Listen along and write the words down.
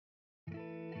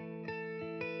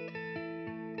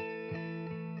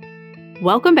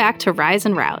Welcome back to Rise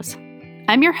and Rouse.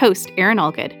 I'm your host, Erin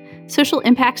Allgood, social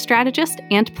impact strategist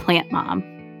and plant mom.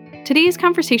 Today's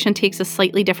conversation takes a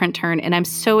slightly different turn, and I'm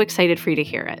so excited for you to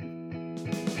hear it.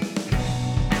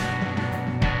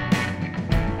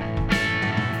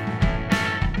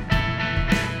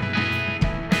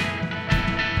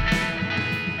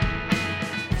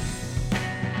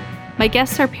 My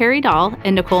guests are Perri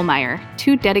and Nicole Meier,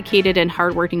 two dedicated and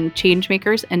hardworking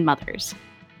changemakers and mothers.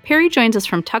 Perri joins us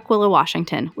from Tukwila,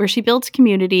 Washington, where she builds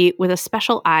community with a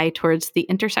special eye towards the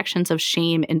intersections of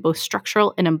shame in both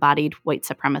structural and embodied white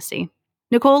supremacy.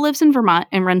 Nicole lives in Vermont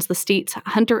and runs the state's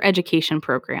Hunter Education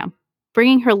Program,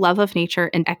 bringing her love of nature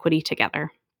and equity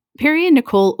together. Perri and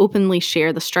Nicole openly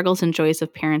share the struggles and joys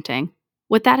of parenting,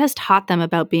 what that has taught them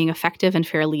about being effective and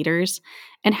fair leaders,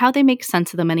 and how they make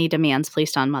sense of the many demands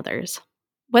placed on mothers.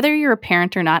 Whether you're a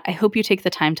parent or not, I hope you take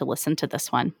the time to listen to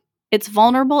this one. It's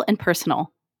vulnerable and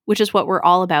personal, which is what we're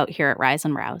all about here at Rise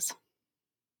and Rouse.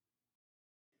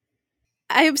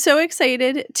 I am so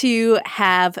excited to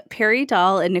have Perri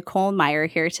and Nicole Meier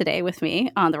here today with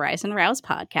me on the Rise and Rouse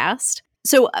podcast.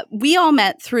 So we all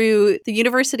met through the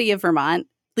University of Vermont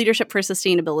Leadership for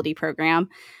Sustainability program,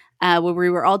 where we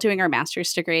were all doing our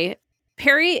master's degree.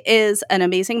 Perri is an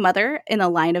amazing mother in a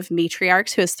line of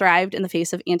matriarchs who has thrived in the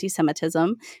face of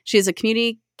anti-Semitism. She is a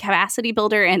community capacity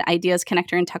builder and ideas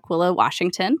connector in Tukwila,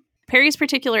 Washington. Perri's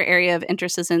particular area of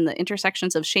interest is in the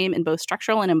intersections of shame in both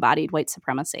structural and embodied white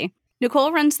supremacy.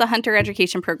 Nicole runs the Hunter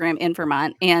Education Program in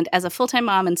Vermont, and as a full-time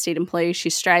mom and state employee, she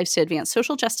strives to advance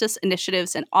social justice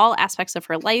initiatives in all aspects of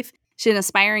her life. She's an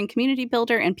aspiring community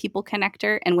builder and people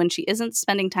connector, and when she isn't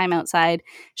spending time outside,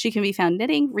 she can be found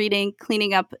knitting, reading,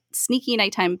 cleaning up sneaky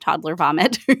nighttime toddler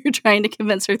vomit, trying to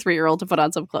convince her 3-year-old to put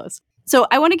on some clothes. So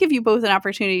I want to give you both an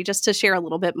opportunity just to share a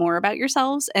little bit more about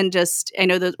yourselves, and I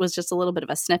know that was just a little bit of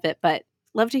a snippet, but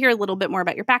love to hear a little bit more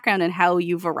about your background and how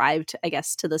you've arrived, I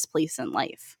guess, to this place in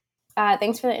life.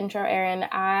 Thanks for the intro, Erin.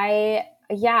 I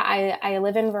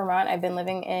live in Vermont. I've been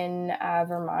living in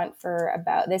Vermont for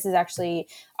this is actually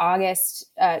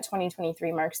August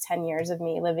 2023 marks 10 years of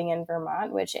me living in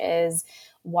Vermont, which is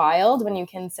wild when you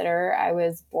consider I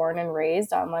was born and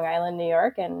raised on Long Island, New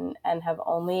York, and have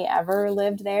only ever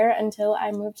lived there until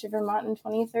I moved to Vermont in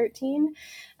 2013.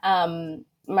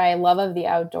 My love of the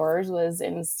outdoors was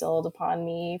instilled upon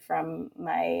me from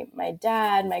my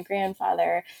dad, my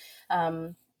grandfather,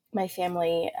 my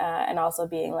family, and also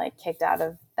being like kicked out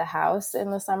of the house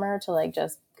in the summer to like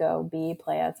just go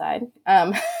play outside.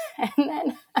 And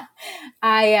then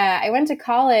I went to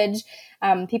college.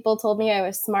 People told me I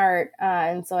was smart.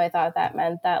 And so I thought that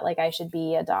meant that like I should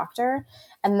be a doctor.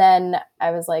 And then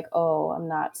I was like, oh, I'm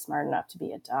not smart enough to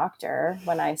be a doctor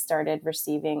when I started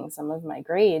receiving some of my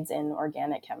grades in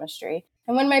organic chemistry.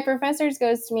 And when my professors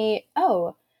goes to me,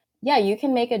 oh, yeah, you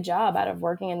can make a job out of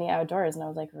working in the outdoors. And I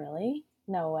was like, really?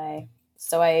 No way.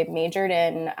 So I majored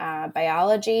in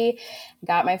biology,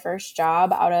 got my first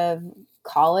job out of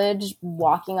college,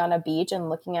 walking on a beach and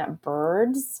looking at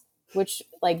birds, which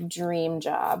like dream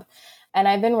job. And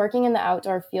I've been working in the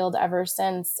outdoor field ever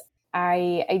since.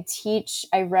 I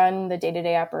run the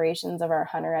day-to-day operations of our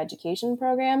Hunter Education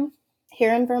Program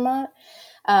here in Vermont.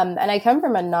 And I come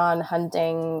from a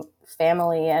non-hunting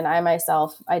family, and I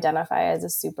myself identify as a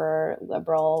super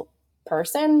liberal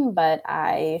person, but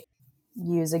I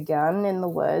use a gun in the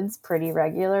woods pretty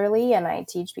regularly, and I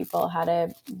teach people how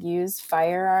to use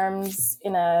firearms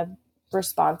in a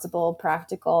responsible,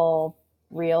 practical,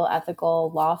 real, ethical,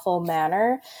 lawful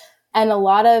manner. And a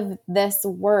lot of this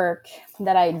work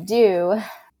that I do,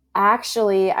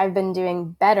 actually, I've been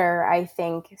doing better, I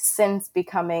think, since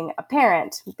becoming a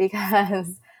parent,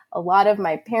 because a lot of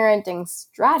my parenting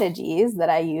strategies that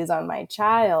I use on my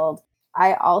child,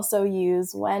 I also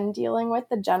use when dealing with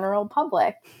the general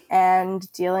public and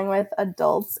dealing with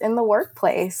adults in the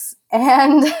workplace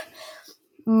and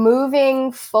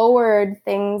moving forward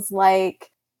things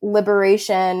like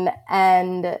liberation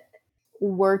and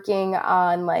working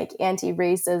on like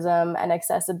anti-racism and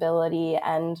accessibility.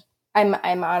 And I'm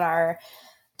on our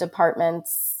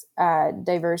department's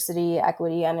diversity,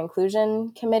 equity, and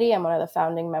inclusion committee. I'm one of the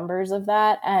founding members of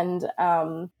that.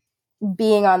 And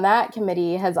being on that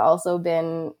committee has also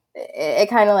been, it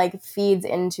kind of like feeds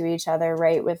into each other,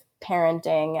 right, with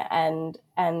parenting and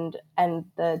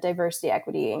the diversity,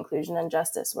 equity, inclusion, and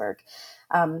justice work.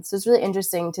 So it's really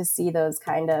interesting to see those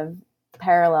kind of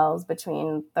parallels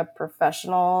between the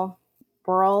professional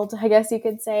world, I guess you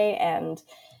could say, and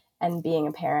being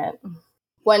a parent.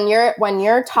 When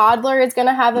your toddler is going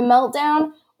to have a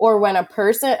meltdown, or when a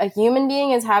human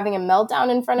being is having a meltdown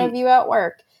in front of you at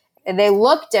work, they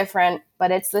look different,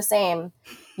 but it's the same.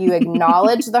 You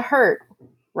acknowledge the hurt.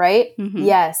 right? Mm-hmm.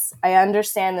 Yes, I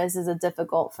understand this is a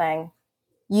difficult thing.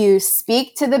 You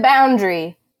speak to the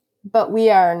boundary, but we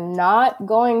are not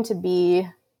going to be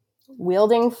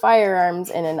wielding firearms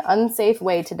in an unsafe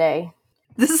way today.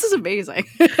 This is amazing.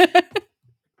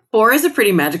 4 is a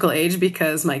pretty magical age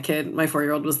because my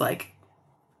 4-year-old was like,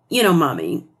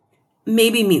 mommy,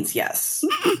 maybe means yes.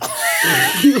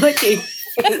 Like,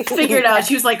 figured out.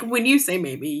 She was like, when you say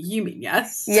maybe, you mean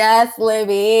yes. Yes,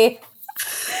 Libby.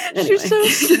 Anyway. She's so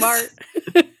smart.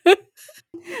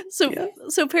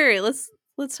 So Perri, let's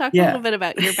talk a little bit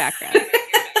about your background.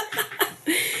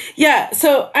 Yeah,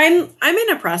 so I'm in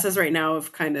a process right now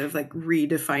of kind of like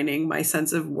redefining my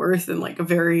sense of worth in like a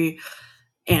very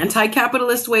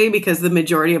anti-capitalist way, because the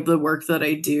majority of the work that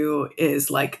I do is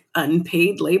like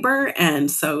unpaid labor. And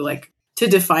so like to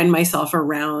define myself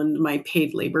around my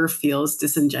paid labor feels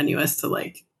disingenuous to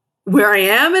like where I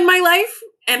am in my life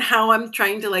and how I'm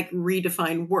trying to like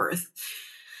redefine worth.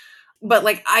 But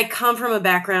like I come from a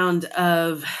background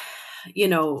of,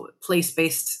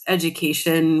 place-based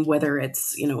education, whether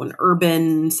it's, in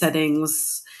urban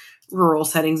settings, rural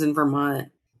settings in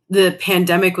Vermont. The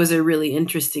pandemic was a really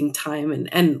interesting time,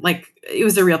 and like it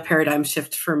was a real paradigm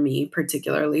shift for me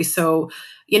particularly. So,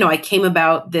 I came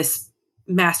about this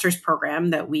master's program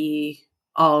that we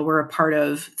all were a part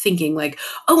of, thinking like,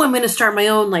 oh, I'm going to start my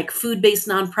own like food-based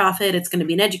nonprofit. It's going to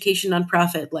be an education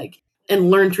nonprofit, like, and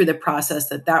learn through the process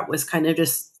that was kind of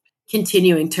just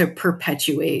continuing to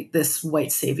perpetuate this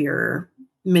white savior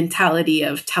mentality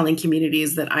of telling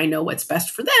communities that I know what's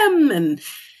best for them. And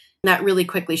that really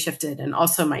quickly shifted. And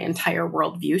also my entire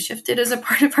worldview shifted as a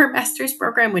part of our master's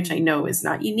program, which I know is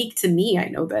not unique to me. I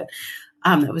know that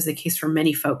that was the case for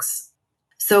many folks.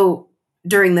 So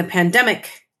during the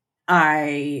pandemic,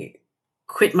 I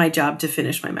quit my job to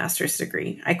finish my master's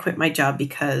degree. I quit my job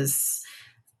because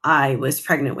I was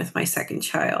pregnant with my second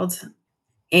child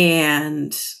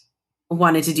and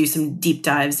wanted to do some deep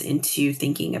dives into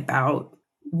thinking about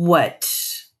what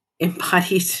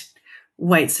embodied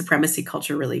white supremacy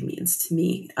culture really means to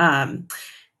me. I'm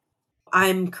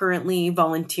currently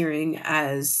volunteering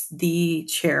as the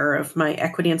chair of my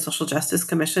Equity and Social Justice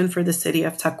Commission for the city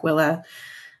of Tukwila,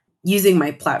 using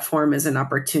my platform as an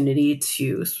opportunity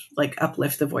to like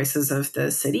uplift the voices of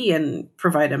the city and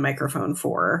provide a microphone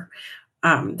for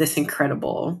this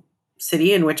incredible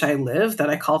city in which I live, that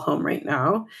I call home right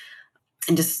now.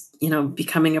 And just,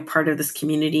 becoming a part of this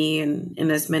community and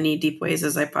in as many deep ways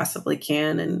as I possibly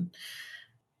can, and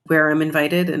where I'm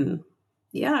invited. And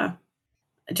yeah,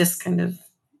 just kind of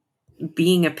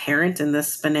being a parent in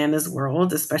this bananas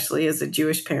world, especially as a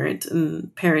Jewish parent,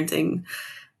 and parenting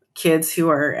kids who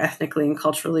are ethnically and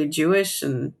culturally Jewish,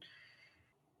 and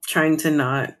trying to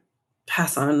not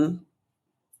pass on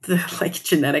the like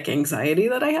genetic anxiety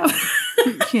that I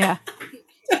have. Yeah.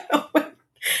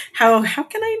 How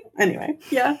can I, anyway,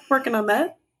 working on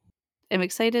that. I'm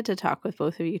excited to talk with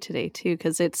both of you today too,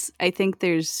 because I think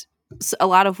there's a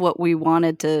lot of what we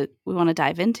want to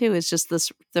dive into is just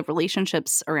the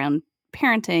relationships around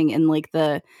parenting, and like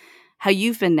how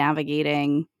you've been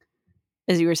navigating,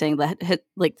 as you were saying,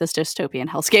 like this dystopian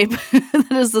hellscape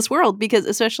that is this world. Because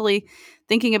especially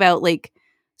thinking about like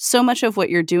so much of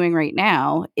what you're doing right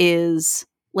now is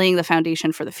laying the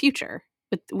foundation for the future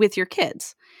with your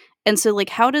kids. And so like,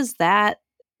 how does that,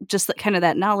 just kind of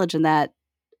that knowledge and that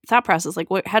thought process, like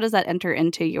how does that enter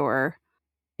into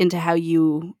how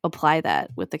you apply that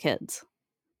with the kids?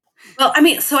 Well, I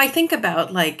mean, so I think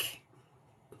about like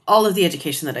all of the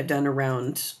education that I've done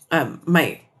around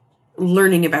my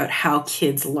learning about how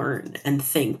kids learn and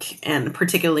think, and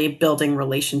particularly building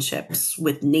relationships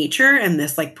with nature. And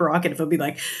this like prerogative would be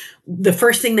like, the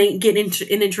first thing they get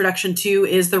an introduction to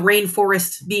is the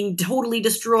rainforest being totally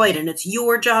destroyed, and it's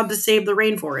your job to save the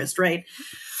rainforest, right?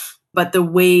 But the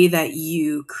way that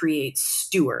you create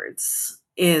stewards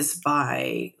is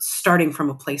by starting from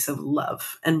a place of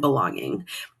love and belonging.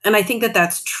 And I think that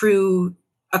that's true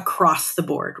across the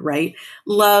board, right?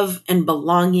 Love and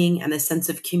belonging and a sense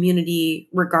of community,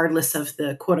 regardless of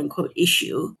the quote unquote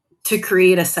issue, to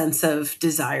create a sense of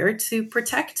desire to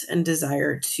protect and a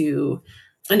desire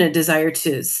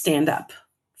to stand up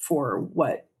for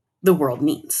what the world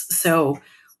needs. So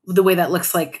the way that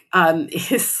looks like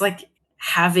is like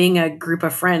having a group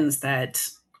of friends that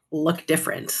look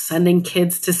different, sending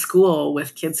kids to school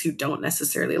with kids who don't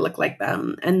necessarily look like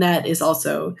them. And that is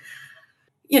also,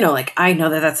 like I know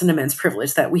that that's an immense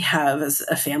privilege that we have as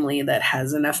a family that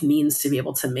has enough means to be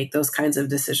able to make those kinds of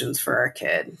decisions for our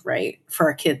kid, right? For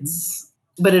our kids.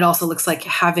 But it also looks like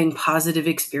having positive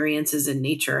experiences in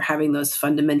nature, having those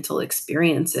fundamental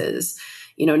experiences,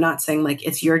 not saying like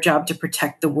it's your job to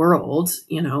protect the world,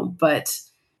 but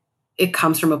it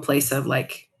comes from a place of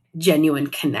like genuine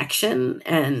connection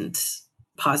and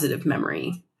positive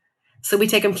memory. So we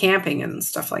take them camping and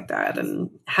stuff like that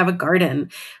and have a garden.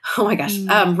 Oh my gosh.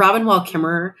 Robin Wall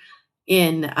Kimmerer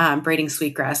in Braiding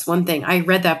Sweetgrass. One thing, I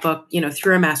read that book,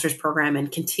 through a master's program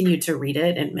and continued to read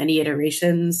it in many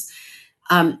iterations.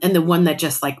 And the one that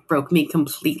just like broke me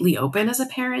completely open as a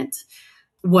parent,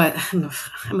 I'm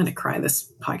going to cry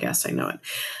this podcast. I know it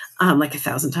like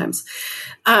 1,000 times.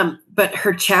 But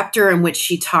her chapter in which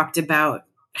she talked about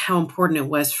how important it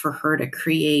was for her to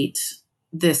create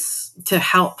this, to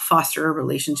help foster a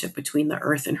relationship between the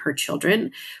earth and her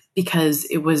children, because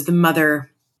it was the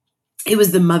mother who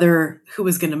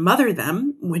was going to mother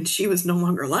them when she was no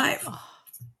longer alive.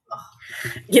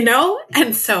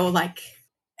 And so like,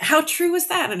 how true is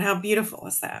that? And how beautiful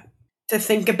is that to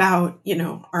think about,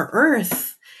 our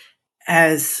earth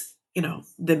as,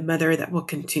 the mother that will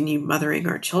continue mothering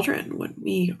our children when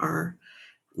we are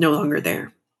no longer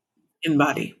there in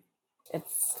body.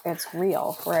 It's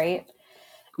real, right?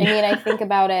 I mean, I think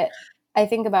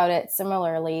about it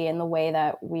similarly in the way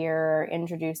that we're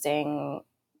introducing,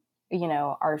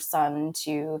 our son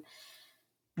to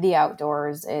the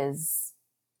outdoors is,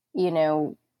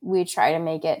 we try to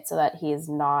make it so that he's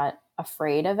not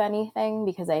afraid of anything,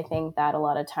 because I think that a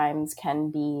lot of times can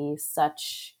be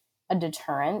such a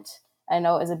deterrent. I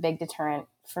know it was a big deterrent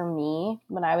for me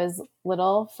when I was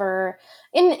little,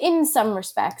 in some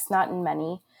respects, not in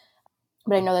many.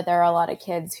 But I know that there are a lot of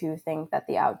kids who think that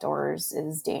the outdoors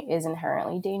is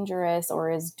inherently dangerous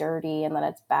or is dirty, and that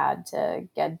it's bad to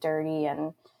get dirty.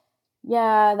 And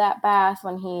yeah, that bath,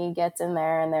 when he gets in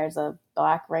there and there's a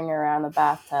black ring around the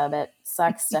bathtub, it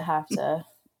sucks to have to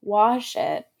wash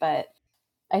it. But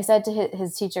I said to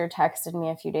his teacher texted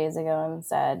me a few days ago and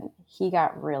said he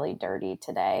got really dirty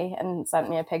today, and sent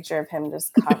me a picture of him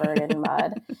just covered in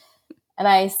mud. And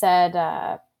I said,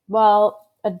 well,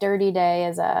 a dirty day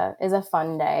is a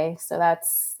fun day. So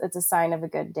it's a sign of a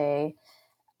good day.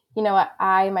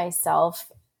 I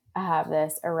myself have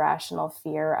this irrational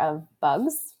fear of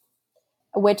bugs,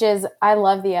 which is, I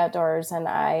love the outdoors and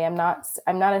I'm not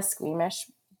a squeamish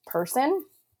person,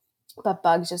 but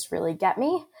bugs just really get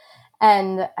me.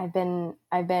 And I've been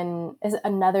is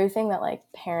another thing that like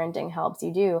parenting helps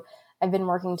you do. I've been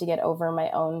working to get over my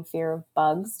own fear of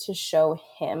bugs to show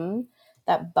him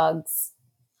that bugs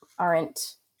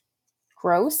aren't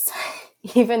gross.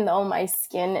 Even though my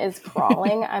skin is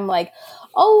crawling, I'm like,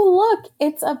 oh, look,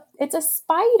 it's a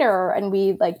spider. And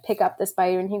we like pick up the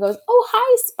spider and he goes, oh,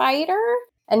 hi, spider.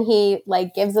 And he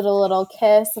like gives it a little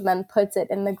kiss and then puts it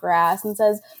in the grass and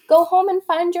says, go home and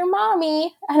find your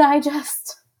mommy. And I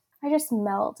just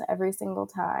melt every single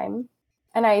time.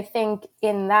 And I think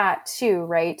in that too,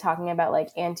 right, talking about like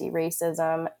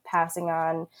anti-racism, passing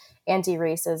on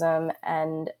anti-racism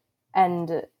and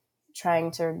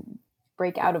trying to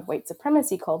break out of white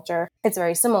supremacy culture, it's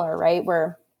very similar, right?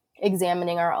 We're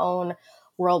examining our own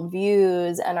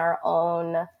worldviews and our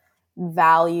own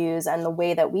values and the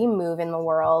way that we move in the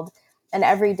world. And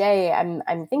every day I'm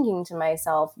thinking to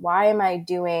myself, why am I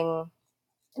doing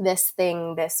this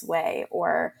thing this way?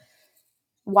 Or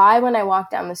why, when I walk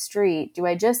down the street, do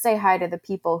I just say hi to the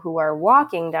people who are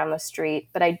walking down the street,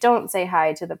 but I don't say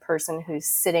hi to the person who's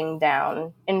sitting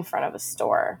down in front of a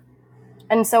store?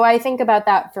 And so I think about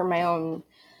that for my own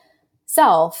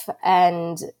self,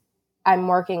 and I'm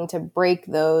working to break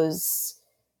that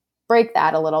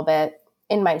a little bit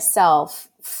in myself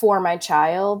for my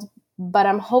child. But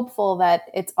I'm hopeful that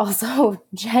it's also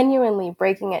genuinely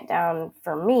breaking it down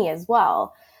for me as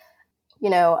well.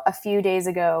 A few days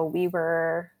ago,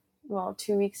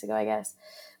 2 weeks ago, I guess,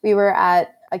 we were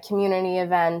at a community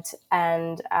event,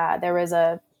 and there was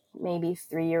a maybe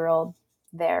 3-year-old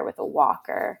there with a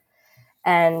walker.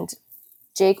 And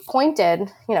Jake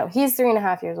pointed, he's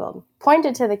 3.5 years old,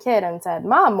 pointed to the kid and said,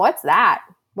 Mom, what's that?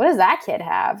 What does that kid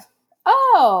have?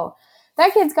 Oh,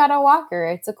 that kid's got a walker.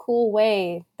 It's a cool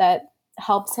way that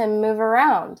helps him move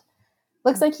around.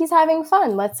 Looks like he's having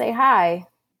fun. Let's say hi.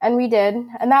 And we did.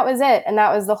 And that was it. And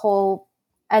that was the whole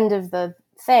end of the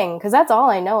thing. Because that's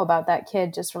all I know about that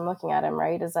kid just from looking at him,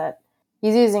 right? Is that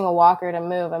he's using a walker to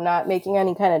move. I'm not making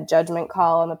any kind of judgment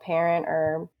call on the parent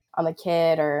or on the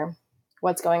kid or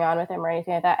what's going on with him or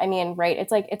anything like that. I mean, right.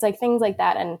 It's like things like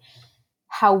that. And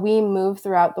how we move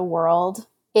throughout the world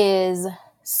is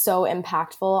so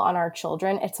impactful on our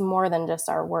children. It's more than just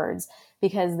our words,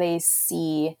 because they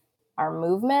see our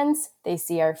movements, they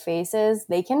see our faces,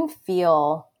 they can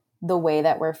feel the way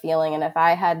that we're feeling. And if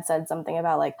I had said something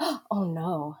about like, oh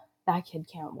no, that kid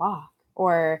can't walk,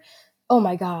 or oh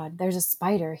my God, there's a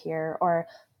spider here, or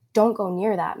don't go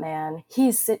near that man,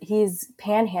 he's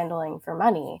panhandling for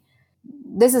money,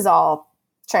 this is all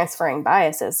transferring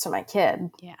biases to my kid.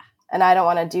 Yeah. And I don't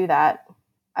want to do that.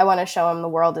 I want to show them the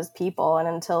world as people. And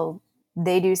until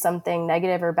they do something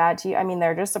negative or bad to you, I mean,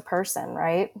 they're just a person,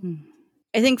 right?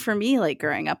 I think for me, like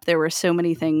growing up, there were so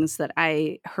many things that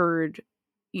I heard,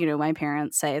 my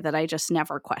parents say that I just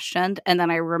never questioned. And then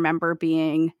I remember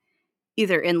being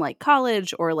either in like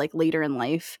college or like later in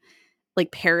life,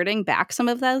 like parroting back some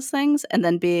of those things and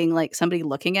then being like somebody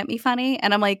looking at me funny.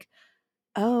 And I'm like,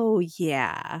 oh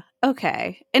yeah,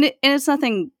 okay. And it's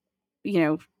nothing,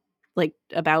 like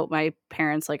about my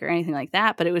parents, like, or anything like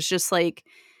that, but it was just like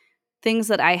things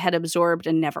that I had absorbed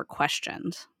and never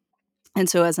questioned. And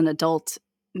so as an adult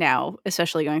now,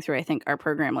 especially going through, I think, our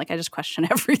program, like I just question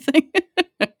everything.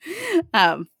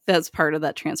 That's part of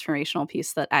that transformational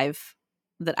piece that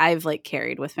I've like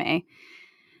carried with me.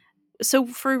 So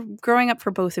for growing up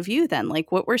for both of you then,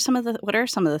 like what are some of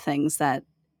the things that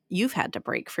you've had to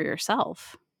break for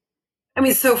yourself? I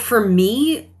mean, so for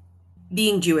me,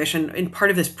 being Jewish and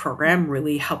part of this program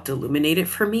really helped illuminate it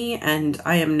for me. And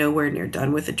I am nowhere near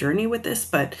done with the journey with this,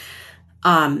 but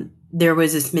there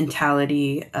was this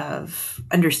mentality of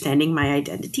understanding my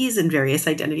identities and various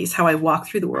identities, how I walk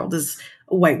through the world as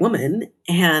a white woman.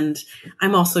 And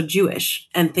I'm also Jewish,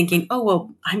 and thinking, oh,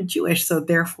 well, I'm Jewish. So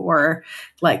therefore,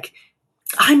 like,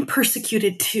 I'm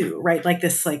persecuted too, right? Like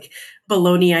this like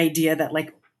baloney idea that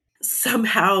like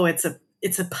somehow it's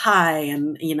a pie,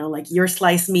 and like your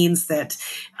slice means that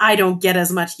I don't get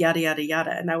as much, yada yada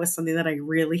yada. And that was something that I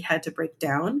really had to break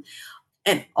down.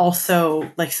 And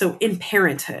also, like, so in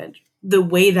parenthood, the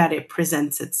way that it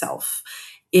presents itself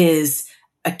is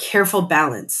a careful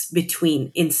balance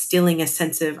between instilling a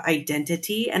sense of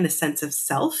identity and a sense of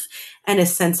self and a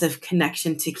sense of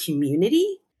connection to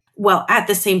community, while at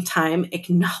the same time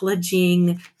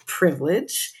acknowledging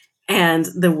privilege and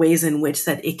the ways in which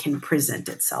that it can present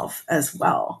itself as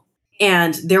well.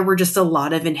 And there were just a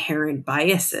lot of inherent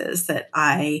biases that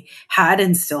I had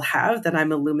and still have that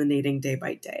I'm illuminating day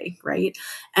by day, right?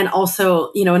 And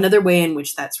also, another way in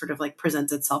which that sort of like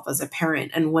presents itself as a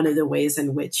parent, and one of the ways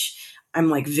in which I'm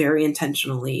like very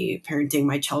intentionally parenting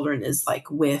my children is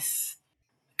like with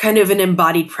kind of an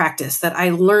embodied practice that I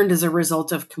learned as a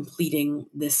result of completing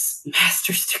this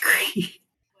master's degree.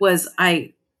 Was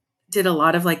I did a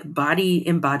lot of like body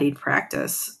embodied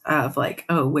practice of like,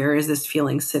 oh, where is this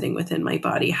feeling sitting within my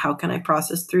body? How can I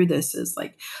process through this? Is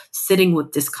like sitting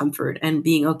with discomfort and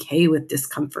being okay with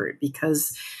discomfort.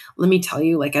 Because let me tell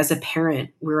you, like as a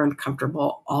parent, we're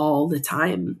uncomfortable all the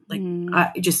time.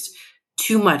 Like just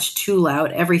too much, too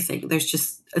loud, everything.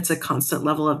 It's a constant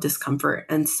level of discomfort.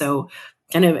 And so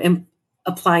kind of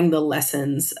applying the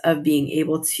lessons of being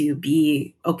able to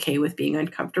be okay with being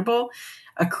uncomfortable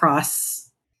across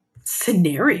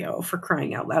scenario, for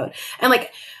crying out loud. And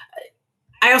like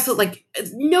I also like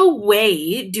no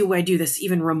way do I do this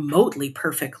even remotely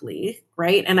perfectly,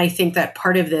 right? And I think that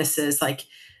part of this is like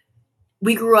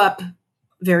we grew up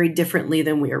very differently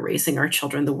than we are raising our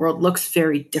children. The world looks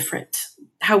very different.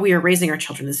 How we are raising our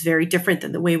children is very different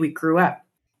than the way we grew up.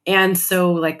 And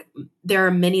so like there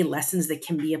are many lessons that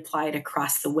can be applied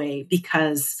across the way,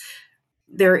 because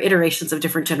there are iterations of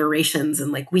different generations,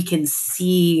 and like we can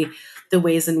see the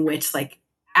ways in which like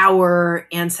our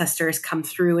ancestors come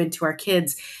through into our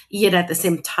kids, yet at the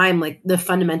same time like the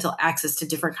fundamental access to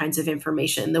different kinds of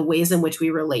information, the ways in which we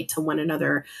relate to one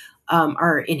another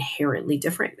are inherently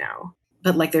different now.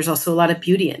 But like there's also a lot of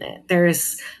beauty in it.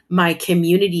 There's my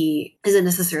community isn't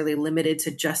necessarily limited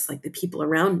to just like the people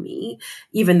around me,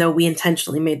 even though we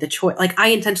intentionally made the choice. Like I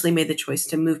intentionally made the choice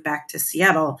to move back to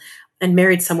Seattle and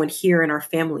married someone here, and our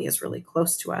family is really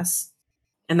close to us.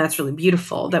 And that's really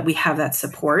beautiful that we have that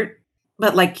support.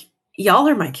 But like, y'all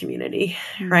are my community,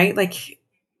 right? Like,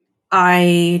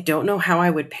 I don't know how I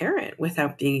would parent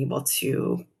without being able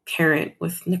to parent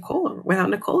with Nicole or without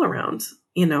Nicole around,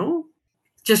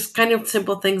 Just kind of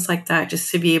simple things like that, just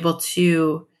to be able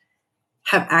to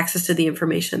have access to the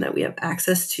information that we have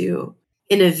access to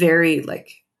in a very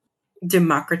like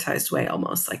democratized way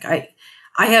almost. Like I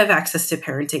have access to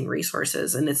parenting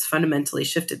resources, and it's fundamentally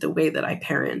shifted the way that I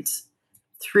parent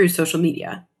through social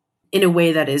media in a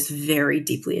way that is very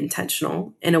deeply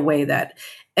intentional, in a way that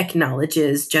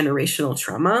acknowledges generational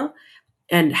trauma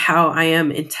and how I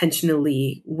am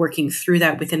intentionally working through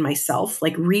that within myself,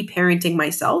 like reparenting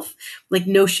myself. Like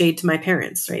no shade to my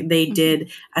parents, right? They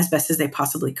did as best as they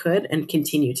possibly could and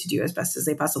continue to do as best as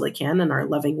they possibly can, and are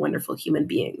loving, wonderful human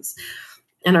beings,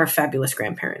 and our fabulous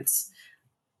grandparents.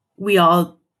 We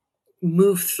all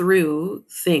move through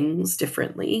things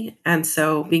differently. And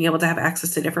so being able to have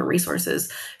access to different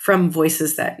resources from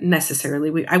voices that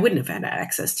necessarily I wouldn't have had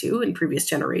access to in previous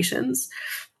generations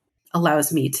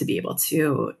allows me to be able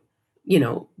to,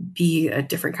 be a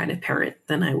different kind of parent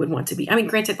than I would want to be. I mean,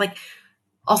 granted, like,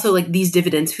 also, like, these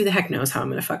dividends, who the heck knows how I'm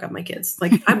going to fuck up my kids?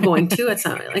 Like, I'm going to, it's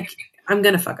not like I'm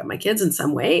going to fuck up my kids in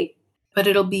some way, but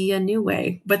it'll be a new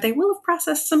way. But they will have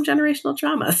processed some generational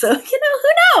trauma. So, who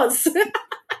knows?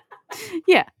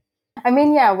 Yeah. I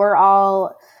mean, yeah, we're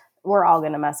all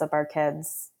going to mess up our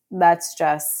kids. That's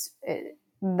just,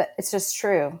 it's just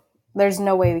true. There's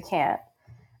no way we can't.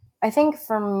 I think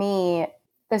for me,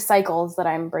 the cycles that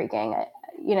I'm breaking,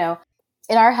 in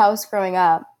our house growing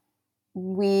up,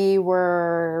 we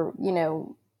were,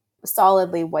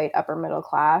 solidly white upper middle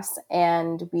class,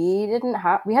 and we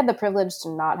had the privilege to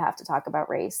not have to talk about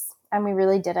race. And we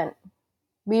really didn't.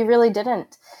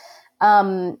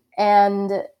 And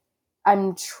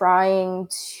I'm trying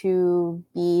to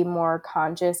be more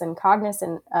conscious and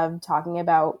cognizant of talking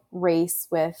about race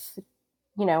with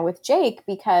Jake,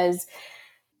 because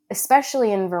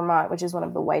especially in Vermont, which is one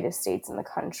of the whitest states in the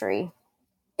country,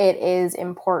 it is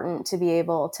important to be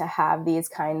able to have these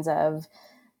kinds of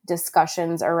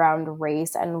discussions around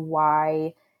race and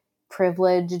why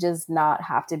privilege does not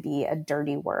have to be a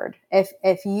dirty word.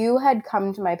 If you had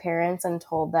come to my parents and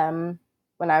told them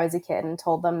when I was a kid and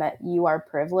told them that you are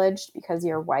privileged because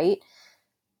you're white,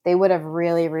 they would have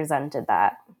really resented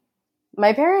that.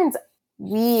 My parents,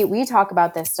 we talk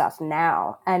about this stuff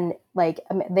now, and like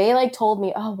they like told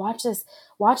me, "Oh, watch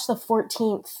the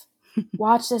 14th.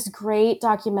 Watch this great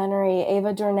documentary,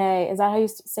 Ava DuVernay." Is that how you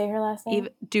say her last name? Ava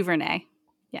DuVernay.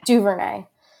 Yeah. DuVernay.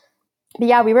 But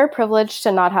yeah, we were privileged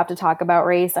to not have to talk about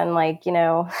race, and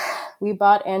we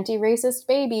bought Anti-Racist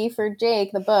Baby for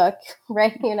Jake, the book,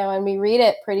 right? And we read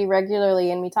it pretty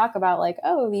regularly, and we talk about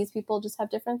these people just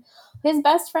have different. His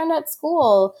best friend at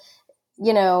school,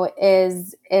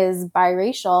 is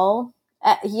biracial.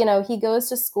 He goes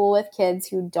to school with kids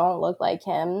who don't look like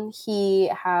him. He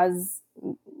has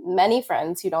many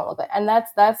friends who don't look like, and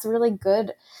that's really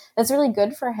good. That's really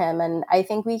good for him. And I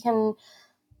think we can,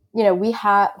 he's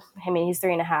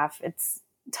 3.5. It's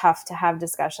tough to have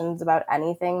discussions about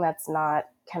anything that's not,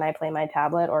 can I play my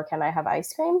tablet or can I have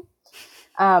ice cream?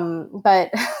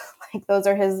 But those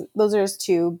are his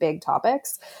two big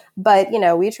topics. But,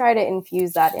 we try to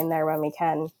infuse that in there when we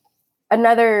can.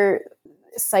 Another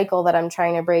cycle that I'm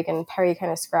trying to break, and Perri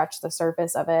kind of scratched the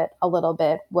surface of it a little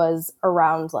bit, was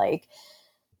around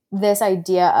this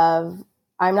idea of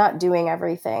I'm not doing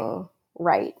everything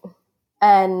right.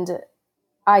 And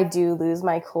I do lose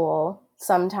my cool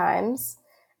sometimes.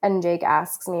 And Jake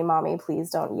asks me, "Mommy, please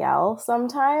don't yell,"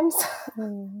 sometimes.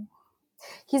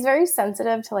 He's very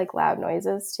sensitive to loud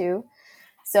noises too.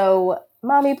 So,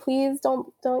 "Mommy, please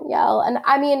don't yell." And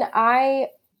I mean,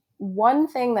 one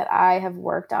thing that I have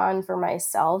worked on for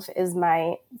myself is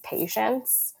my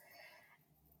patience.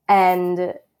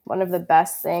 And one of the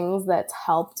best things that's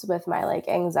helped with my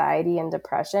anxiety and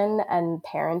depression and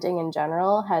parenting in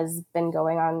general has been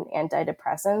going on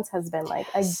antidepressants, has been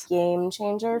a game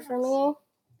changer for me.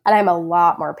 And I'm a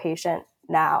lot more patient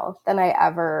now than I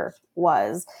ever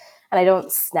was. And I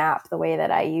don't snap the way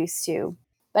that I used to.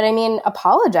 But I mean,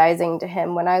 apologizing to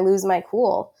him when I lose my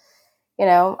cool.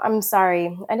 "I'm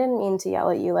sorry. I didn't mean to yell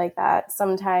at you like that."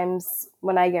 Sometimes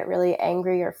when I get really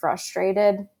angry or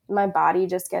frustrated, my body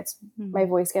just my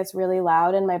voice gets really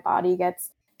loud and my body gets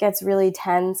really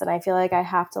tense, and I feel like I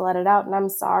have to let it out, and I'm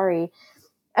sorry.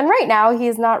 And right now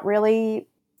he's not really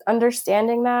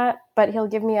understanding that, but he'll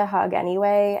give me a hug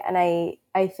anyway. And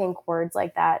I think words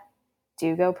like that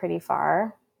do go pretty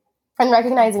far. And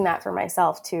recognizing that for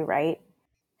myself too, right?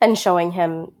 And showing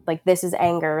him this is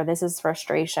anger, this is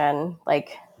frustration,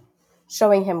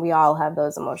 showing him we all have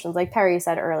those emotions. Like Perri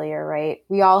said earlier, right?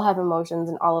 We all have emotions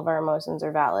and all of our emotions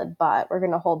are valid, but we're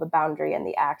going to hold the boundary and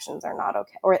the actions are not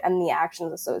okay. And the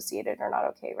actions associated are not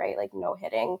okay, right? No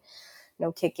hitting,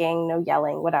 no kicking, no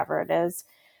yelling, whatever it is.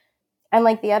 And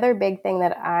the other big thing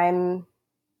that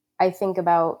I think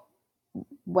about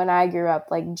when I grew up,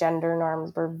 gender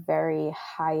norms were very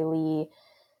highly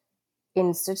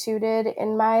instituted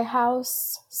in my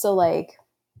house. So I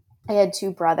had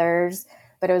two brothers,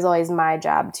 but it was always my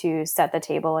job to set the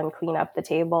table and clean up the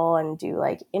table and do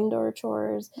indoor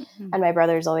chores. Mm-hmm. And my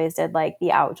brothers always did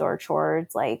the outdoor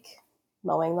chores,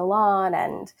 mowing the lawn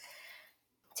and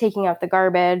taking out the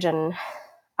garbage. And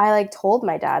I told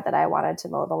my dad that I wanted to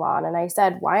mow the lawn. And I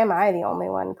said, "Why am I the only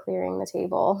one clearing the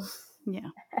table?" Yeah.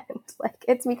 And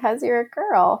 "It's because you're a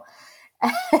girl."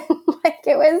 And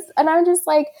it was, and I'm just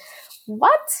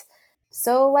what?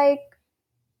 So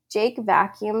Jake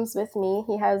vacuums with me.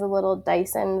 He has a little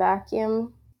Dyson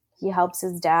vacuum. He helps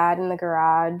his dad in the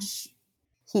garage.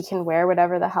 He can wear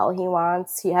whatever the hell he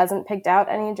wants. He hasn't picked out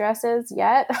any dresses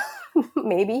yet,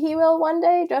 Maybe he will one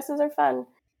day. Dresses are fun.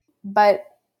 But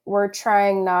we're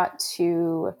trying not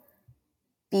to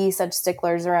be such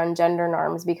sticklers around gender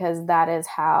norms, because that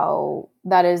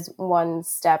is one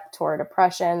step toward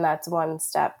oppression. That's one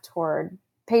step toward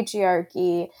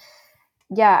patriarchy.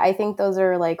 Yeah, I think those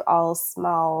are like all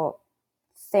small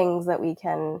things that we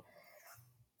can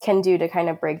do to kind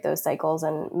of break those cycles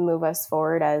and move us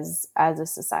forward as a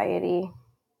society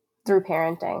through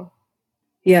parenting.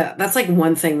 Yeah, that's like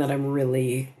one thing that I'm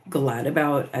really glad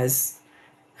about as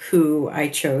who I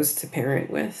chose to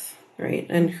parent with, right?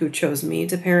 And who chose me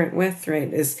to parent with,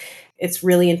 right? Is it's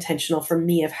really intentional for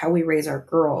me of how we raise our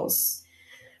girls,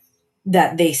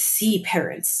 that they see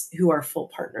parents who are full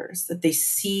partners, that they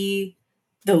see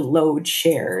the load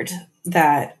shared,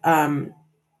 that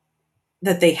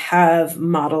that they have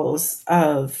models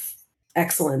of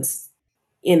excellence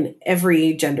in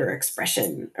every gender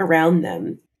expression around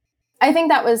them. I think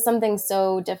that was something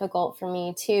so difficult for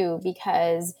me too,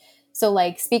 because so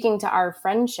like speaking to our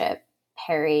friendship,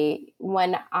 Perri,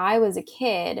 when I was a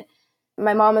kid,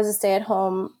 my mom was a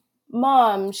stay-at-home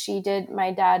mom.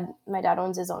 My dad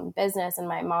owns his own business, and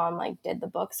my mom like did the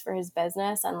books for his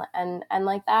business and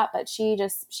like that, but she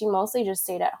mostly just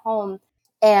stayed at home.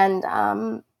 And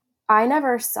I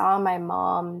never saw my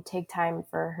mom take time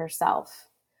for herself.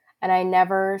 And I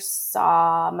never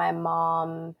saw my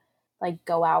mom like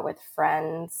go out with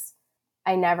friends.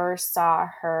 I never saw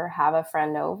her have a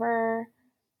friend over.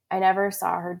 I never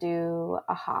saw her do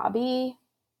a hobby.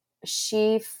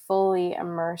 She fully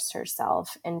immersed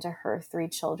herself into her 3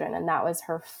 children, and that was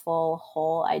her full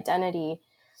whole identity.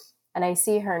 And I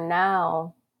see her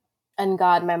now, and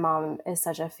God, my mom is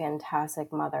such a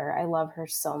fantastic mother. I love her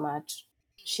so much.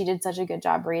 She did such a good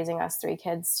job raising us 3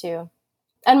 kids too.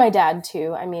 And my dad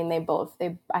too. I mean,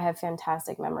 I have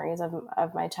fantastic memories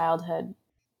of my childhood.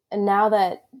 And now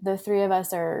that the 3 of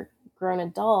us are grown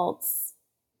adults,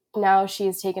 now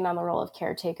she's taken on the role of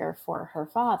caretaker for her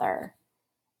father.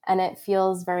 And it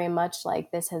feels very much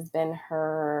like this has been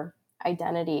her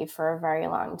identity for a very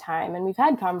long time. And we've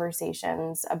had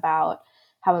conversations about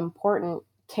how important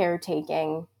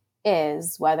caretaking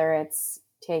is, whether it's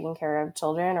taking care of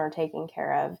children or taking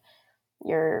care of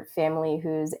your family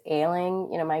who's ailing.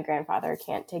 You know, my grandfather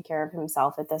can't take care of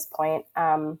himself at this point.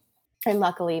 And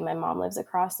luckily my mom lives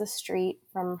across the street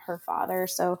from her father.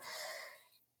 So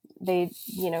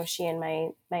she and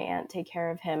my aunt take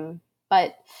care of him.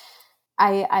 But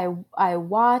I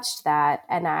watched that,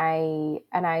 and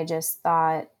I just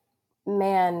thought,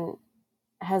 man,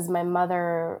 has my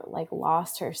mother like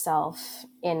lost herself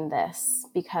in this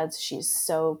because she's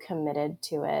so committed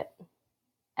to it?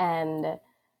 And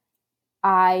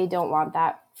I don't want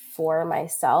that for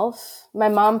myself. My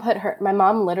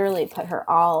mom literally put her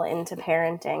all into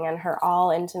parenting and her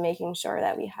all into making sure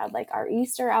that we had like our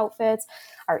Easter outfits,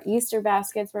 our Easter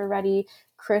baskets were ready.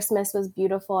 Christmas was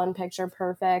beautiful and picture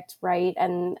perfect, right?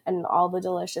 And all the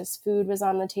delicious food was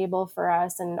on the table for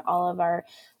us, and all of our,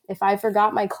 if I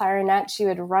forgot my clarinet, she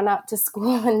would run up to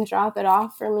school and drop it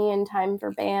off for me in time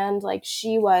for band. Like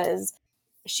she was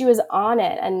on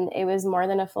it, and it was more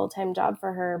than a full-time job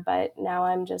for her. But now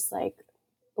I'm just like,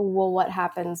 well, what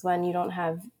happens when you don't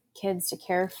have kids to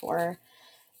care for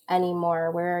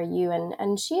anymore? Where are you?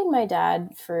 And she and my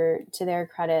dad, to their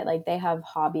credit, like they have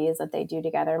hobbies that they do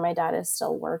together. My dad is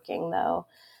still working though.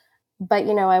 But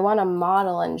I want to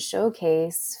model and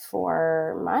showcase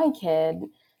for my kid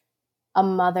a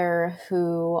mother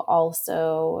who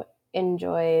also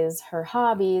enjoys her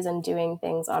hobbies and doing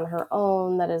things on her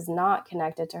own that is not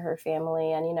connected to her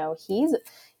family. And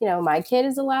my kid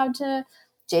is allowed to,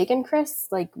 Jake and Chris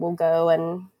like will go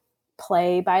and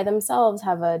play by themselves,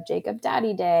 have a Jacob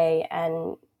Daddy Day,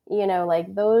 and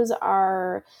like those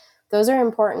are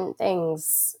important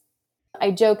things.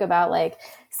 I joke about like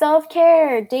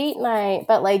self-care, date night,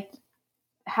 but like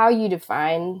how you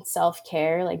define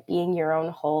self-care, like being your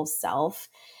own whole self,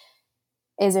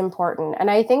 is important.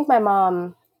 And I think my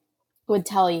mom would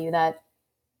tell you that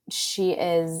she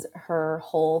is her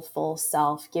whole full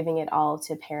self, giving it all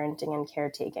to parenting and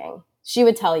caretaking. She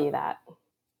would tell you that.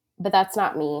 But that's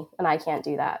not me, and I can't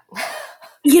do that.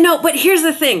 But here's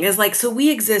the thing is like, so we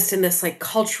exist in this like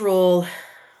cultural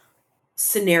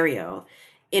scenario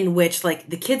in which like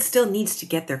the kid still needs to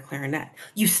get their clarinet.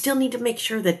 You still need to make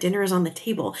sure that dinner is on the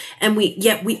table. And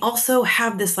we also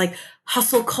have this like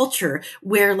hustle culture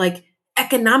where like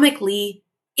economically,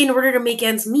 in order to make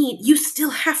ends meet, you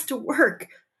still have to work.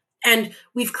 And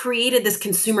we've created this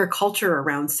consumer culture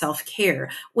around self-care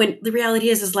when the reality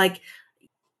is like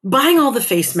buying all the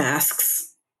face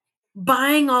masks,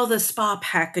 buying all the spa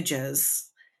packages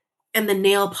and the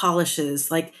nail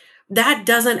polishes, like that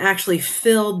doesn't actually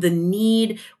fill the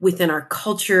need within our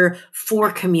culture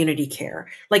for community care.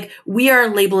 Like, we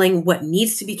are labeling what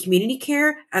needs to be community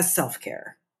care as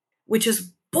self-care, which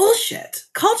is bullshit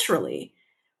culturally.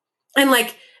 And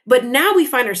like, but now we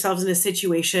find ourselves in a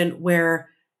situation where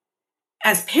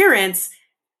as parents,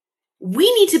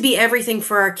 we need to be everything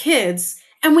for our kids,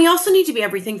 and we also need to be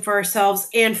everything for ourselves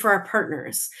and for our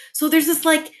partners. So there's this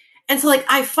like, and so like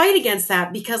I fight against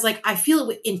that because like I feel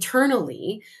it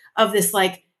internally of this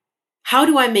like, how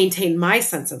do I maintain my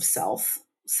sense of self,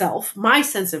 my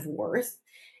sense of worth,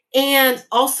 and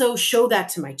also show that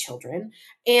to my children?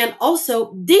 And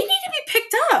also, they need to be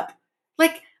picked up.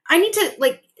 Like, I need to,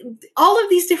 like, all of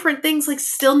these different things, like,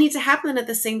 still need to happen at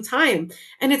the same time.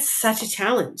 And it's such a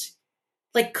challenge,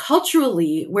 like,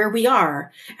 culturally, where we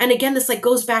are. And again, this, like,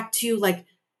 goes back to, like,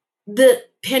 the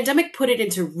pandemic put it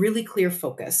into really clear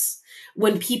focus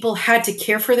when people had to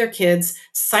care for their kids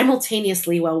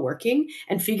simultaneously while working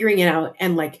and figuring it out.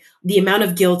 And like the amount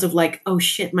of guilt of like, oh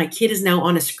shit, my kid is now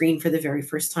on a screen for the very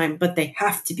first time, but they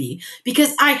have to be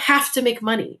because I have to make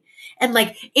money. And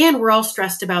like, and we're all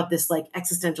stressed about this like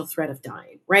existential threat of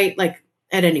dying, right? Like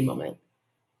at any moment.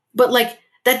 But like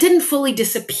that didn't fully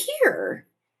disappear.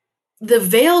 The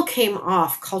veil came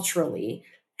off culturally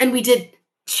and we did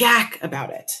jack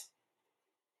about it.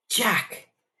 Jack.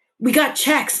 We got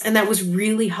checks, and that was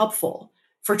really helpful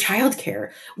for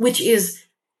childcare, which is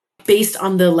based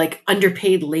on the like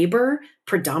underpaid labor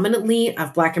predominantly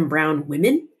of Black and brown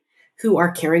women who are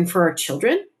caring for our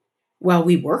children while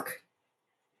we work,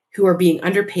 who are being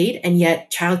underpaid, and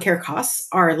yet childcare costs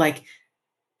are like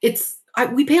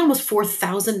we pay almost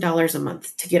 $4,000 a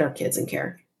month to get our kids in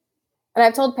care. And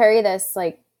I've told Perri this,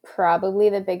 like, probably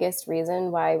the biggest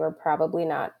reason why we're probably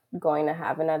not going to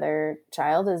have another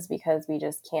child is because we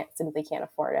just simply can't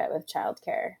afford it with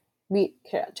childcare.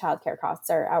 Childcare costs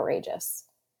are outrageous.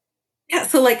 Yeah,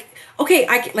 so like, okay,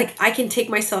 I can take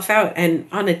myself out and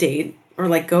on a date or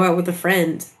like go out with a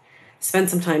friend, spend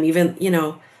some time, even,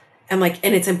 and like,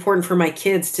 and it's important for my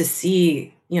kids to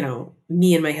see,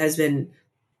 me and my husband,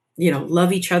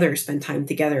 love each other, spend time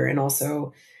together, and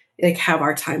also like have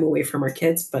our time away from our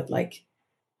kids. But like,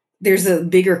 there's a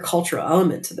bigger cultural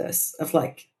element to this of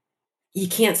like, you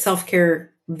can't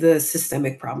self-care the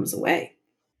systemic problems away.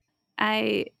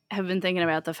 I have been thinking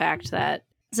about the fact that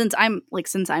since I'm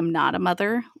not a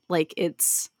mother, like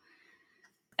it's,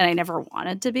 and I never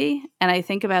wanted to be. And I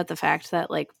think about the fact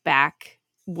that like back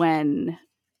when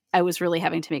I was really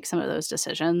having to make some of those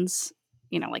decisions,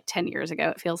 like 10 years ago,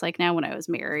 it feels like now, when I was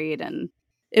married, and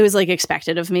it was like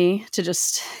expected of me to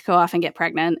just go off and get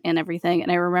pregnant and everything.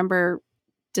 And I remember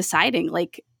deciding,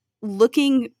 like,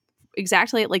 looking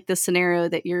exactly at like the scenario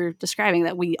that you're describing,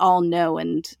 that we all know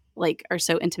and like are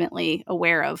so intimately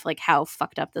aware of, like how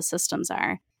fucked up the systems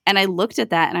are. And I looked at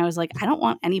that and I was like, I don't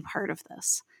want any part of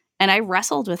this. And I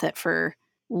wrestled with it for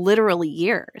literally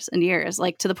years and years,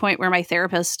 like to the point where my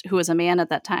therapist, who was a man at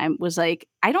that time, was like,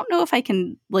 I don't know if I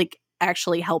can like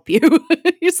actually help you.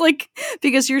 He's like,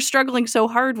 because you're struggling so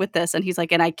hard with this. And he's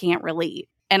like, and I can't relate.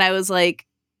 And I was like,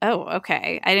 oh,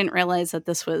 okay. I didn't realize that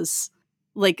this was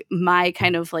like my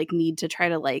kind of like need to try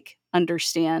to like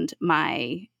understand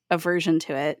my aversion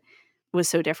to it was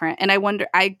so different. And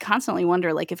I constantly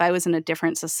wonder, like, if I was in a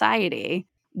different society,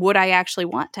 would I actually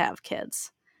want to have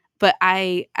kids? But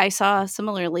I saw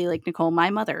similarly, like Nicole, my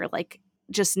mother, like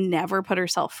just never put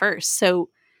herself first. So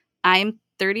I'm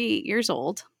 30 years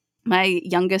old. My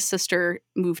youngest sister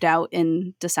moved out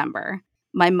in December.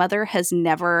 My mother has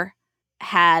never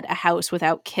had a house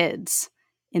without kids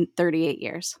in 38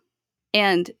 years.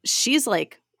 And she's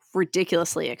like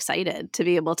ridiculously excited to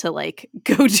be able to like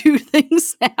go do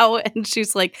things now. And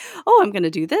she's like, oh, I'm going to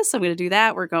do this. I'm going to do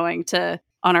that. We're going to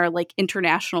on our like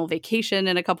international vacation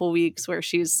in a couple weeks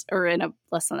or in a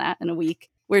less than that, in a week,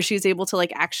 where she's able to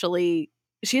like actually,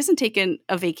 she hasn't taken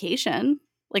a vacation,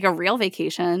 like a real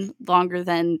vacation, longer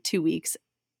than 2 weeks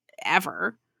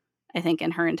ever, I think,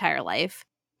 in her entire life.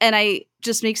 And I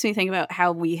just makes me think about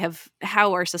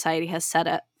how our society has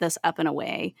set this up in a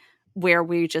way where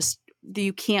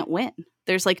you can't win.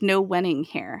 There's like no winning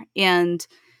here. And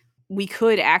we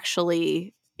could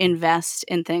actually invest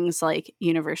in things like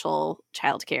universal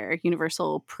childcare,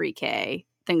 universal pre-K,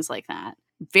 things like that.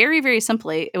 Very, very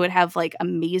simply, it would have like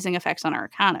amazing effects on our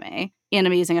economy and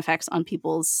amazing effects on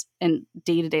people's and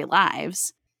day-to-day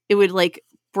lives. It would like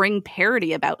bring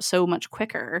parity about so much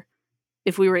quicker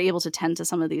if we were able to tend to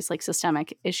some of these like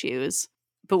systemic issues,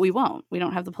 but we won't. We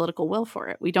don't have the political will for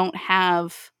it. We don't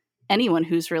have anyone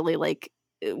who's really like,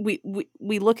 we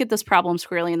look at this problem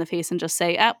squarely in the face and just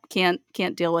say, oh, can't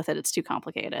deal with it. It's too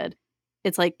complicated.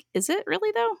 It's like, is it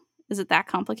really though? Is it that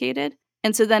complicated?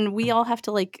 And so then we all have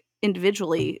to like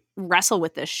individually wrestle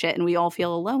with this shit and we all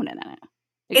feel alone in it.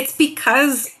 It's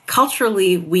because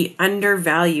culturally we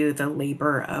undervalue the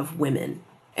labor of women,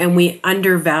 and we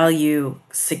undervalue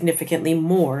significantly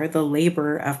more the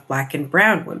labor of Black and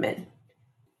brown women.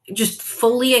 Just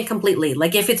fully and completely.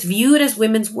 Like if it's viewed as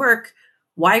women's work,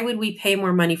 why would we pay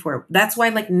more money for it? That's why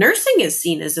like nursing is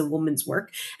seen as a woman's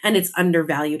work and it's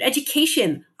undervalued.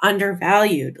 Education,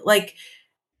 undervalued. Like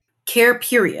care,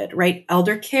 period, right?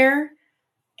 Elder care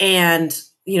and,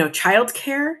 child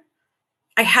care.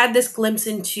 I had this glimpse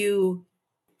into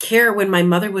care when my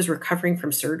mother was recovering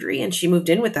from surgery and she moved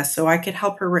in with us so I could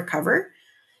help her recover.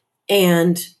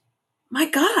 And my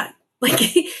God, like,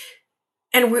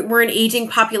 and we're an aging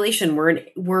population.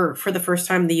 We're for the first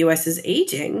time, the US is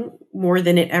aging more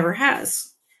than it ever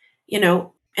has,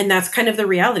 and that's kind of the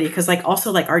reality. Cause like,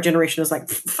 also like our generation is like,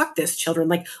 fuck this children.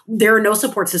 Like there are no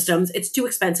support systems. It's too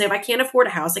expensive. I can't afford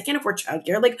a house. I can't afford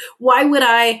childcare. Like, why would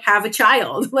I have a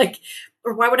child? Like,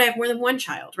 or why would I have more than one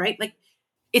child? Right. Like,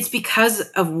 it's because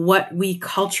of what we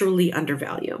culturally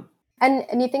undervalue. And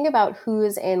you think about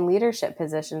who's in leadership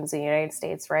positions in the United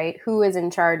States, right? Who is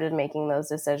in charge of making those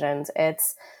decisions?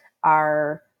 It's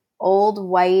our old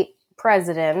white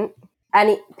president.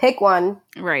 And pick one.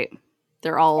 Right.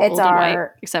 They're all old and white,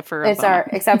 except for Obama.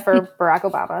 Except for Barack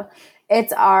Obama.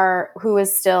 It's our who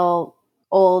is still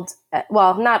old.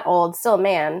 Well, not old, still a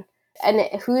man. And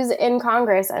who's in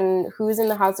Congress and who's in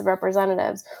the House of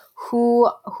Representatives?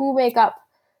 Who make up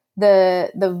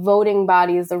the voting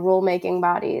bodies, the rule-making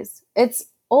bodies? It's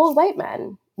old white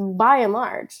men, by and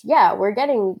large. Yeah, we're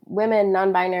getting women,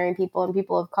 non-binary people, and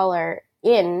people of color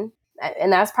in,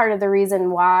 and that's part of the reason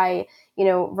why,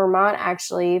 Vermont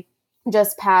actually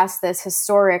just passed this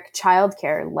historic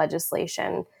childcare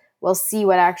legislation. We'll see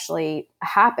what actually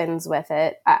happens with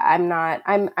it.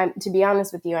 I'm to be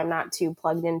honest with you, I'm not too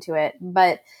plugged into it,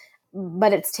 but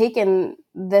it's taken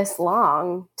this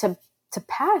long to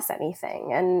pass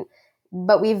anything.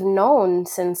 But we've known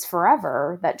since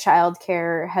forever that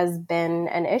childcare has been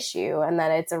an issue and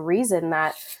that it's a reason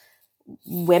that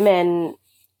women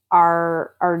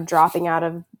are dropping out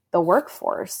of the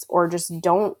workforce or just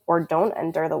don't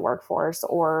enter the workforce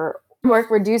or work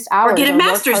reduced hours or get a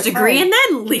master's degree and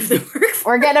then leave the workforce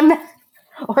or get a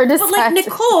or decide. But like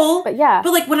Nicole, but yeah.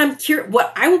 But like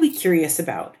what I will be curious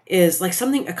about is like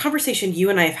a conversation you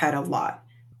and I have had a lot,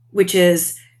 which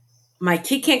is my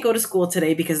kid can't go to school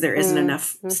today because there isn't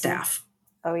enough staff.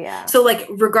 Oh yeah. So like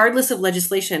regardless of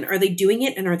legislation, are they doing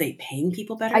it and are they paying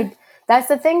people better? That's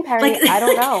the thing, Perri. I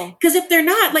don't know. Because if they're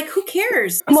not, like, who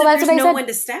cares? Well, that's there's what I said. One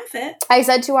to staff it. I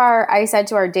said to our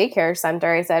daycare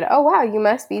center, I said, "Oh wow, you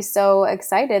must be so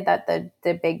excited that the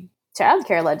big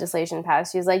childcare legislation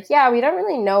passed." She was like, "Yeah, we don't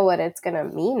really know what it's gonna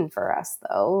mean for us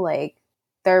though. Like,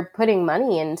 they're putting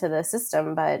money into the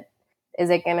system, but is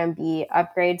it gonna be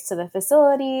upgrades to the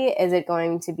facility? Is it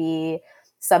going to be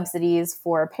subsidies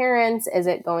for parents? Is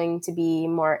it going to be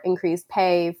more increased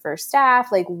pay for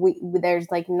staff? Like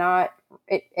there's like not,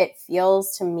 it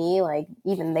feels to me like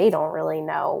even they don't really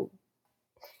know.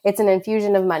 It's an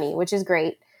infusion of money, which is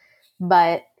great,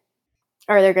 but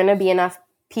are there going to be enough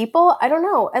people? I don't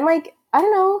know. And like, I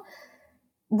don't know,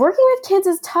 working with kids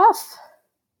is tough.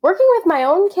 Working with my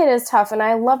own kid is tough, and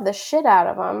I love the shit out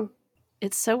of them.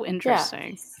 It's so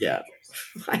interesting. Yeah.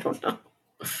 I don't know.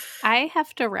 I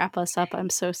have to wrap us up.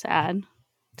 I'm so sad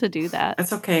to do that.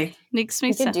 That's okay. Makes me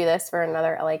We could do this for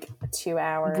another like 2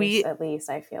 hours at least,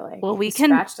 I feel like. Well, we can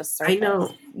scratch the surface. I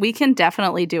know. We can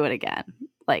definitely do it again.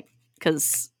 Like,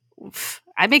 because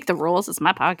I make the rules. It's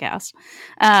my podcast.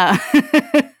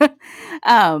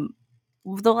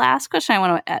 The last question I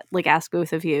want to like ask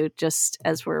both of you, just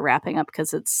as we're wrapping up,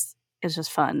 because it's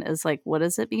just fun, is like, what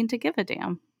does it mean to give a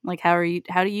damn? Like, how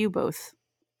do you both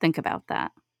think about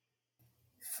that?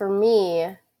 For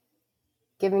me,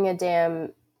 giving a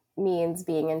damn means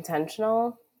being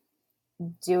intentional,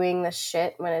 doing the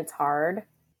shit when it's hard,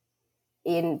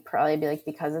 and probably be like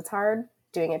because it's hard,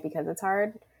 doing it because it's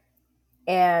hard,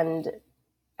 and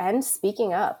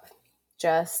speaking up,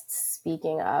 just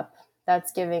speaking up.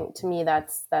 That's giving to me.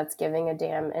 That's giving a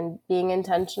damn and being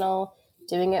intentional,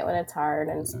 doing it when it's hard,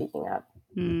 and speaking up.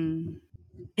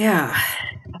 Yeah.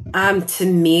 To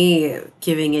me,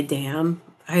 giving a damn.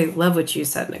 I love what you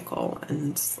said, Nicole,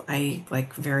 and I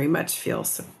like very much feel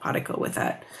simpatico with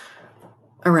that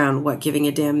around what giving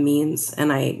a damn means.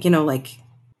 And I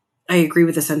agree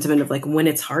with the sentiment of like when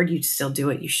it's hard, you still do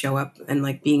it, you show up, and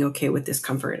like being okay with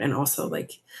discomfort. And also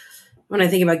like when I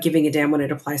think about giving a damn when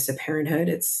it applies to parenthood,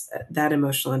 it's that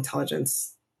emotional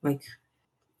intelligence. Like,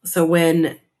 so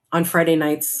when on Friday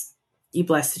nights you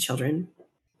bless the children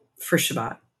for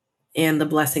Shabbat, and the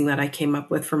blessing that I came up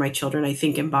with for my children, I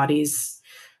think embodies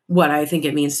what I think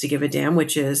it means to give a damn,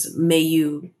 which is may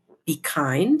you be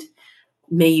kind,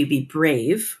 may you be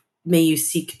brave, may you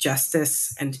seek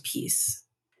justice and peace.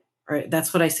 Right?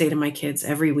 That's what I say to my kids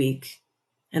every week,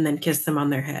 and then kiss them on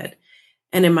their head.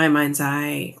 And in my mind's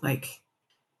eye, like,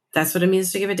 that's what it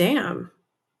means to give a damn.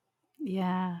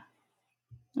 Yeah.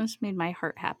 It just made my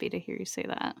heart happy to hear you say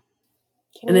that.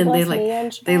 And then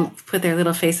they put their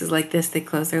little faces like this. They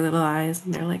close their little eyes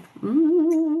and they're like,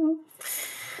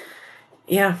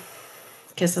 yeah,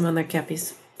 kiss them on their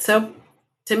cappies. So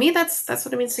to me, that's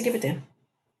what it means to give a damn.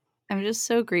 I'm just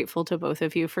so grateful to both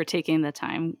of you for taking the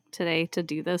time today to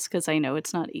do this, because I know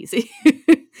it's not easy.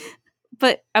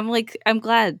 But I'm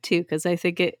glad too, because I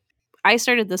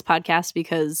started this podcast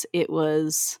because it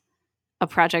was a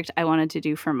project I wanted to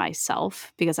do for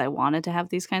myself, because I wanted to have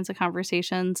these kinds of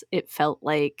conversations. It felt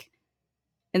like,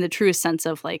 in the truest sense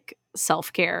of like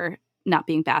self-care, not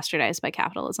being bastardized by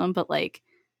capitalism, but like,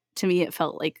 to me, it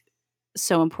felt like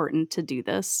so important to do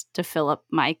this, to fill up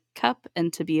my cup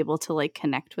and to be able to like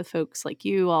connect with folks like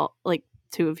you all, like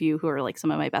two of you who are like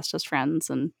some of my bestest friends.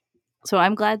 And so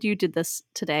I'm glad you did this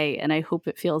today. And I hope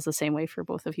it feels the same way for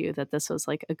both of you, that this was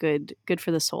like a good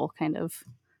for the soul kind of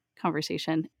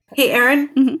conversation. Hey,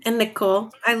 Erin and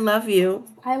Nicole, I love you.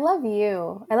 I love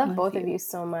you. I love both of you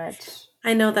so much.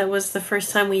 I know that was the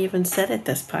first time we even said it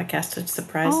this podcast, which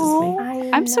surprises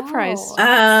me. I'm surprised.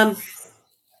 I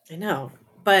know.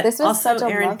 But this was also,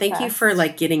 Erin, thank fest. you for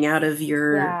like getting out of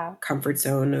your comfort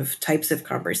zone of types of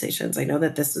conversations. I know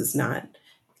that this is not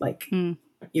like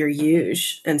your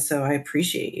huge. And so I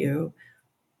appreciate you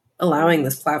allowing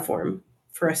this platform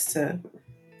for us to,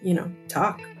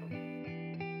 talk.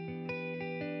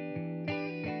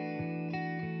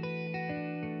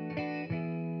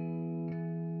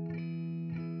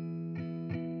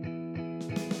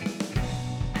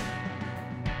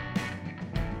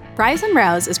 Rise and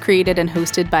Rouse is created and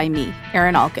hosted by me,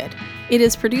 Erin Allgood. It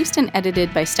is produced and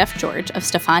edited by Steph George of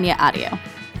Stefania Audio.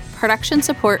 Production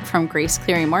support from Grace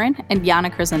Cleary-Morin and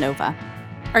Yana Krasanova.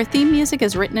 Our theme music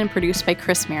is written and produced by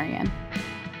Chris Marion.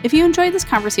 If you enjoyed this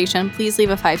conversation, please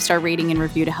leave a 5-star rating and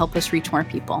review to help us reach more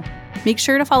people. Make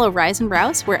sure to follow Rise and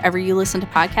Rouse wherever you listen to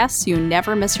podcasts so you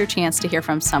never miss your chance to hear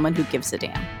from someone who gives a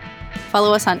damn.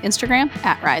 Follow us on Instagram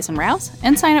 @Rise and Rouse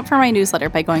and sign up for my newsletter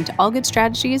by going to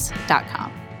allgoodstrategies.com.